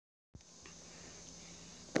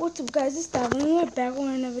What's up, guys? It's Davin. We're back with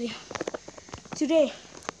another video. Today,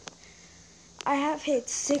 I have hit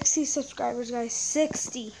 60 subscribers, guys.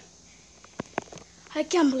 60. I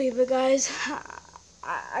can't believe it, guys.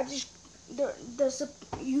 I just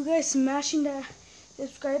you guys smashing that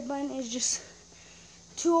subscribe button is just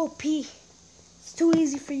too OP. It's too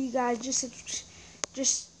easy for you guys. Just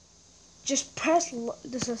press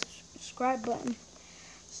the subscribe button.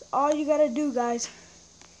 That's all you gotta do, guys.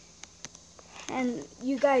 And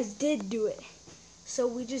you guys did do it. So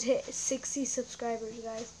we just hit 60 subscribers,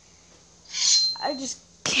 guys. I just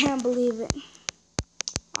can't believe it.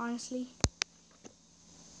 Honestly.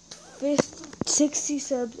 60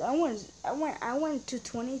 subs. I went to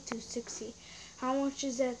 20 to 60. How much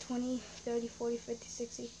is that? 20, 30, 40, 50,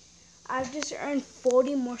 60. I've just earned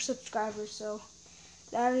 40 more subscribers, so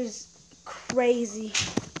that is crazy.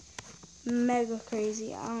 Mega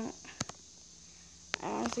crazy. I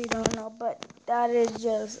honestly don't know, but that is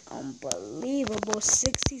just unbelievable.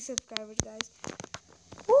 60 subscribers, guys.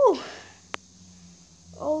 Woo!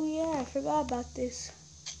 Oh yeah, I forgot about this.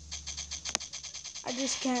 I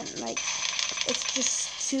just can't, it's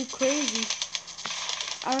just too crazy.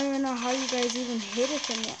 I don't even know how you guys even hit it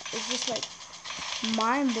from that. It's just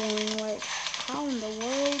mind-blowing. How in the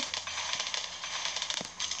world?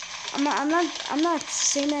 I'm not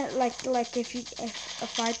saying that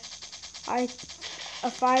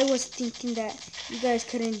if I was thinking that you guys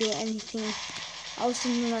couldn't do anything. I was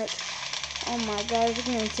thinking oh my god, it's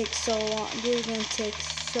gonna take so long. This is gonna take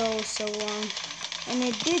so long. And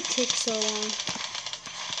it did take so long.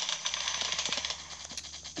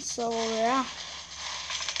 So yeah.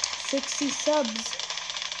 60 subs.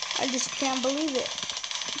 I just can't believe it.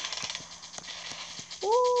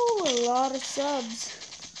 Woo, a lot of subs.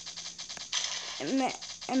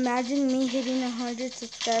 Imagine me hitting 100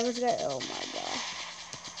 subscribers, guys. Oh my god.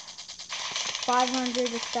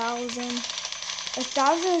 500, 1,000.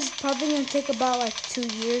 1,000 is probably gonna take about 2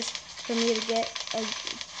 years for me to get.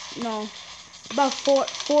 No, about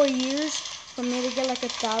four years for me to get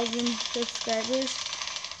 1,000 subscribers,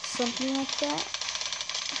 something like that.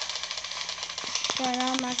 Right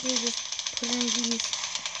now, I'm actually just putting these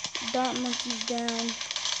dart monkeys down.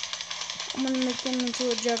 I'm gonna make them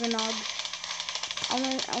into a juggernaut. I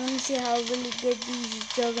wanna see how really good these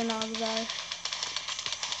juggernauts are.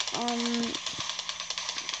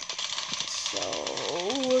 So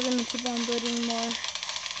we're gonna keep on building more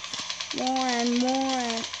and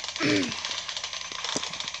more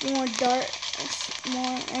darts,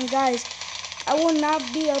 more. And guys, I will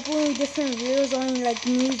not be uploading different videos, only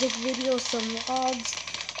music videos, some vlogs.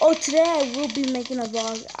 Oh, today I will be making a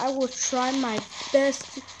vlog. I will try my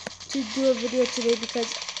best to do a video today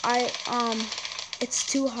because it's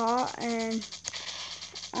too hot and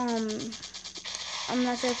I'm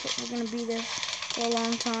not sure if we're gonna be there for a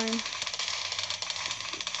long time.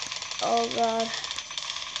 Oh god.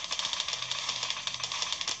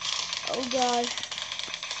 Oh god.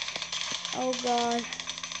 Oh god.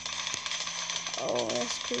 Oh,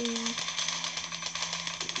 that's crazy.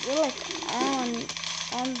 We're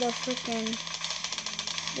on the freaking.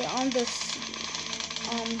 They're on this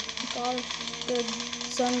god, the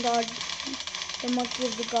sun god, the monkey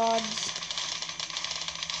of the gods.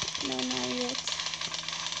 No, not yet.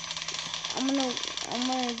 I'm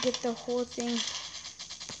gonna get the whole thing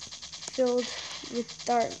filled with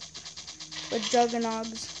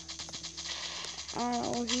juggernauts. I don't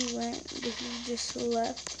know where he went, but he just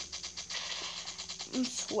left. I'm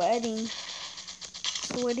sweating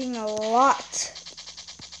a lot.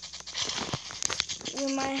 We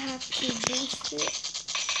might have to boost it.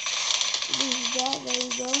 Boost that, there we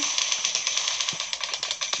go.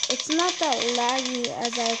 It's not that laggy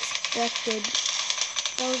as I expected.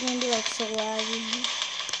 That was gonna be so laggy.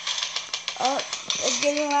 Oh, it's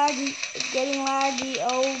getting laggy. It's getting laggy.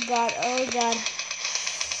 Oh god, oh god.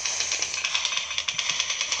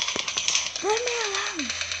 Let me alone.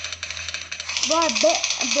 Bro, I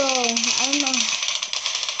don't know.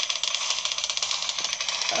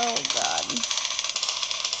 Oh god.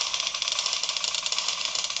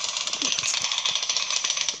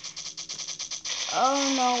 Oh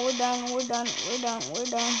no, we're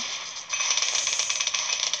done.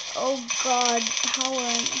 Oh god, how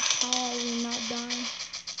are we not dying?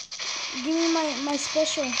 Give me my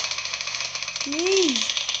special. Please.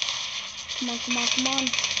 Come on.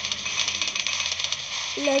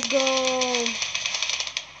 Let's go.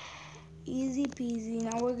 Easy peasy.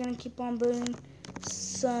 Now we're gonna keep on building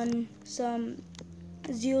some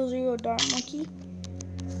 0 dart monkey.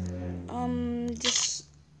 Just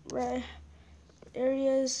red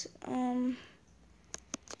areas.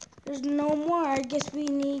 There's no more. I guess we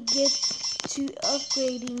need to get to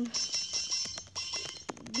upgrading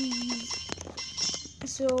these.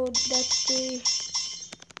 So that's the.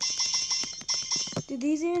 Did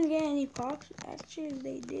these even get any pops? Actually,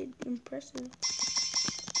 they did. Impressive.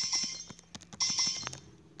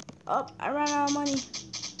 Oh, I ran out of money.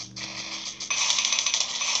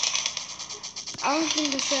 I don't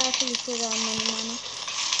think I should actually put that many.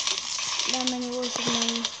 That many worth of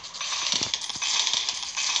money.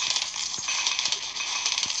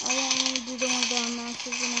 I don't want to do the ones that I'm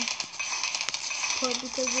actually gonna put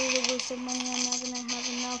because they're a waste of money. I'm not gonna have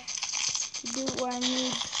enough to do what I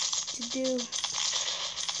need to do.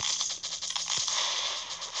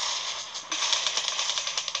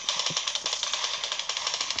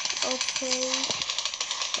 Okay.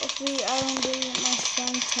 Hopefully I don't delete my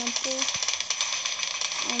sun temple.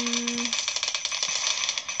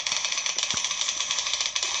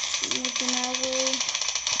 Making that way.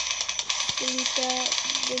 Delete that.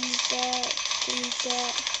 Delete that. Delete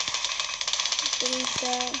that. Delete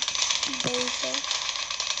that. Delete that.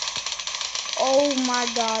 Oh my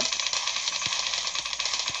god.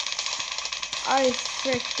 I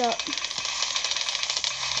fricked up.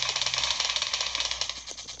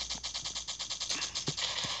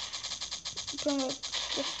 From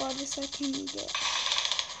the farthest I can get.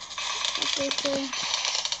 Okay, so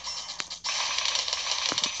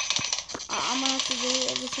I'm gonna have to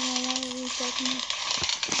delete every single one of these seconds.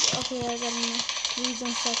 Okay, I got enough. Please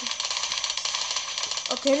don't sacrifice.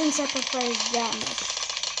 Okay, I didn't sacrifice that much.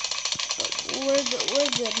 But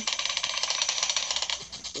we're good.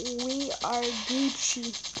 We are Gucci.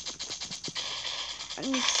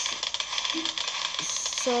 And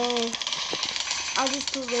so I'll just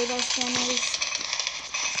put radar scanners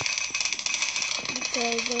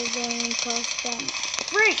because those don't even cost them.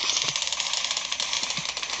 Freak!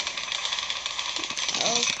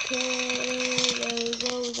 Okay, there we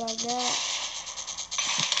go. We got that.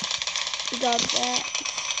 We got that.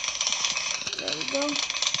 There we go.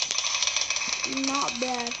 Not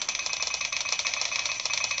bad.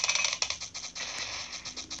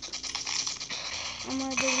 I'm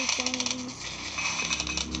gonna delete some of these.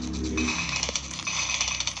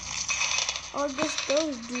 Oh, I guess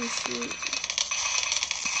those do shoot.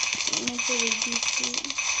 Make sure they do shoot.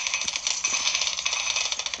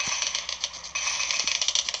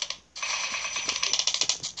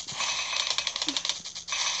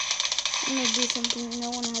 I'm gonna do something no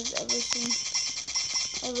one has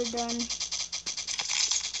ever done.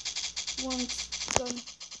 Once done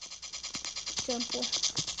temple.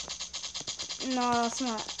 No, that's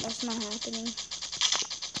not happening.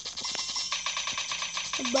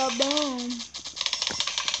 Ba-boom.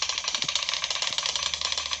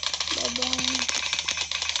 Ba-boom.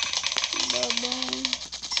 Ba-boom.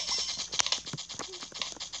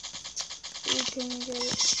 We can get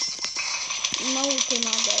it. No, we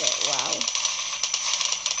cannot get it. Wow.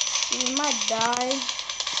 We might die.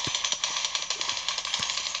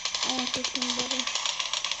 I want this one better.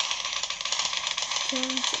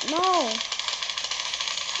 No!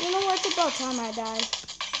 You know what? It's about time I die.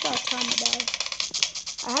 It's about time I die.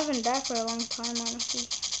 I haven't died for a long time, honestly.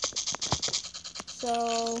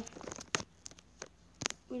 So,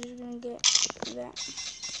 we're just gonna get that.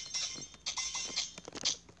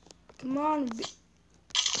 Come on,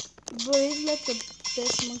 bro, he's like the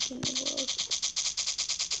best monkey in the world.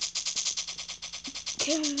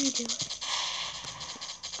 Can we do it?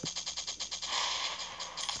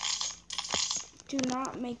 Do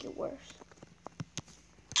not make it worse.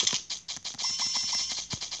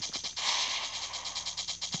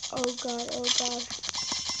 Oh god, oh god.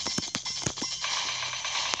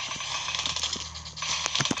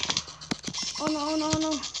 Oh no, oh no, oh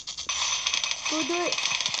no. Go do it.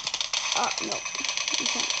 No. You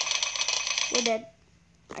can't. We're dead.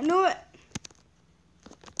 I knew it.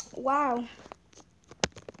 Wow.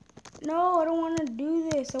 No, I don't want to do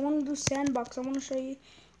this. I want to do sandbox. I want to show you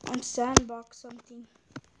on sandbox something.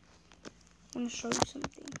 I want to show you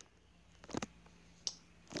something.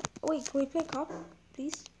 Wait, can we play cop?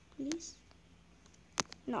 Please? Please?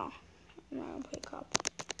 No. I'm not going to play cop.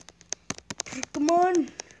 Come on.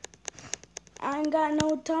 I ain't got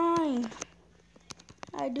no time.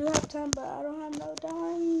 I do have time, but I don't have no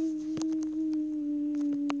time.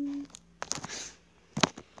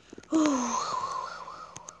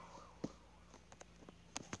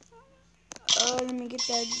 Let me get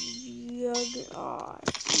that yogurt. Oh, I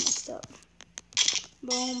messed up.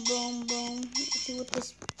 Boom, boom, boom. Let's see what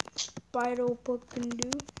this spider poke can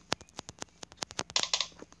do.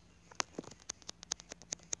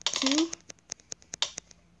 2.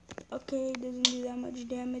 Okay, it doesn't do that much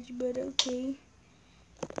damage, but okay.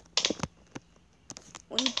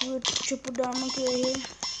 When you put triple diamond right here.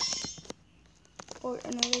 Or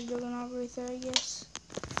another juggernaut right there, I guess.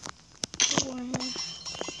 Put one here.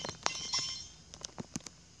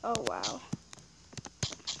 Oh wow.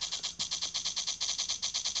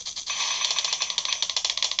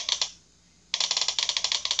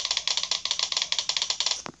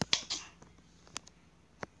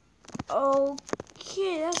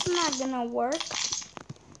 Okay, that's not gonna work.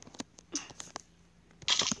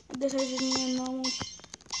 I guess I just need a normal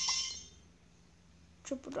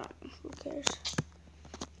triple diamond. Who cares?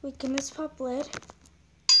 Wait, can this pop lead?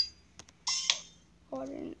 Oh,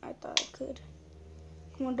 I thought I could.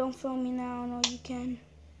 Come on, don't film me now. I know you can.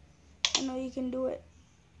 I know you can do it.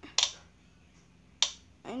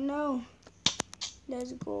 I know.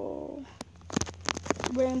 Let's go.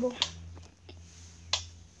 Rainbow.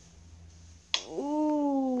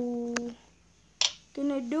 Ooh.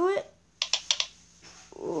 Can I do it?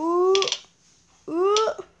 Ooh.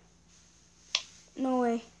 Ooh. No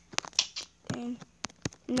way. Dang.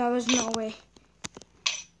 No, there's no way.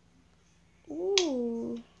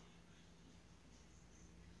 Ooh.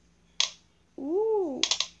 Ooh.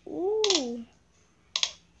 Ooh.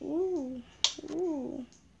 Ooh. Ooh.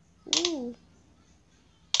 Ooh.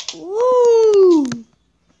 Ooh.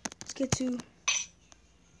 Let's get to.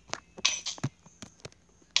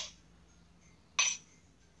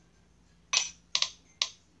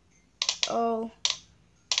 Oh.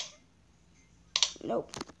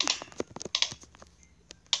 Nope.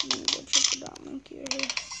 Let me go triple diamond here.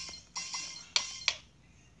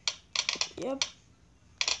 Yep.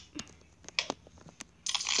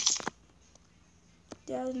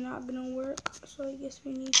 That's not gonna work. So I guess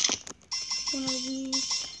we need one of these.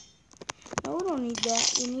 No, we don't need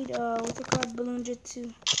that. We need what's it called? Balloon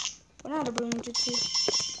Jitsu. Well, not a balloon jitsu.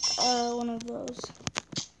 One of those.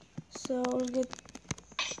 So let's get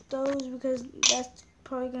those because that's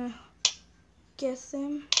probably gonna get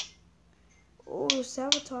them. Oh,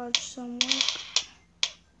 sabotage someone.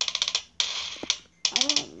 I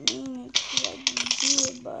don't mean it to like do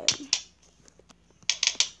it, but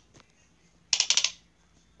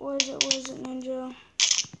what is it, Ninja?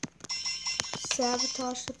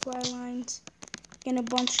 Sabotage supply lines. Get a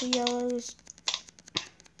bunch of yellows.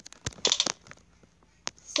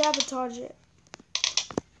 Sabotage it.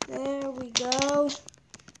 There we go. I'm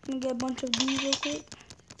gonna get a bunch of these real quick.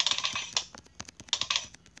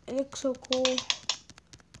 It looks so cool.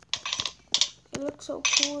 It looks so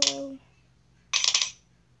cool though.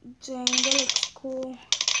 Dang, that looks cool.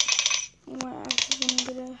 And we're actually gonna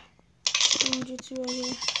get a ninjutsu right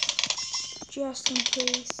here. Just in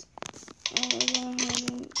case. And we're gonna have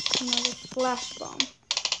another flash bomb.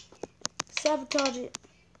 Sabotage it.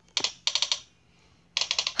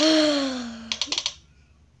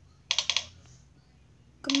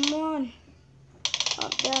 Come on. Oh,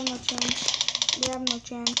 they have no chance. They have no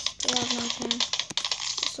chance. They have no chance.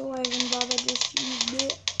 So I even bother just used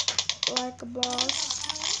it like a boss.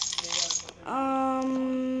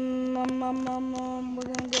 We're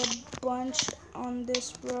gonna get a bunch on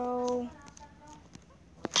this row.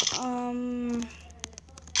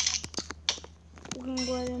 We're gonna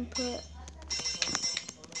go ahead and put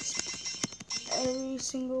every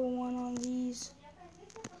single one on these.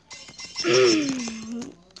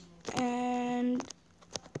 And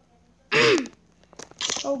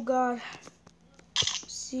oh god,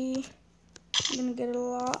 see, I'm gonna get a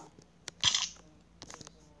lot,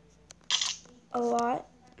 there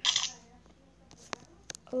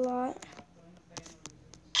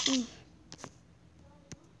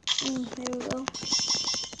we go,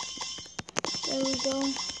 there we go,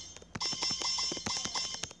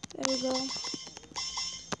 there we go,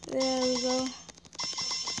 there we go,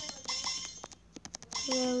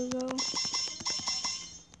 there we go.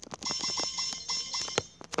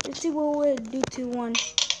 Let's see what we'll do to one.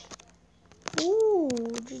 Ooh,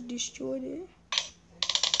 just destroyed it.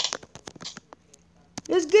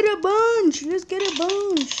 Let's get a bunch. Let's get a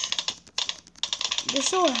bunch. They're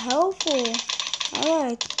so helpful. I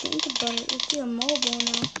gotta think about it. Let's get a mobile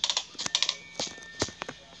now.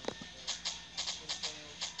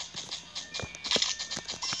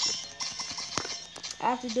 I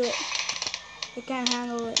have to do it. I can't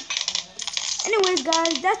handle it. Anyways,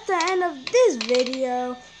 guys, that's the end of this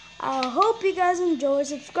video. I hope you guys enjoy.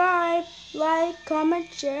 Subscribe, like,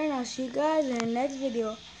 comment, share, and I'll see you guys in the next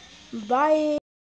video. Bye.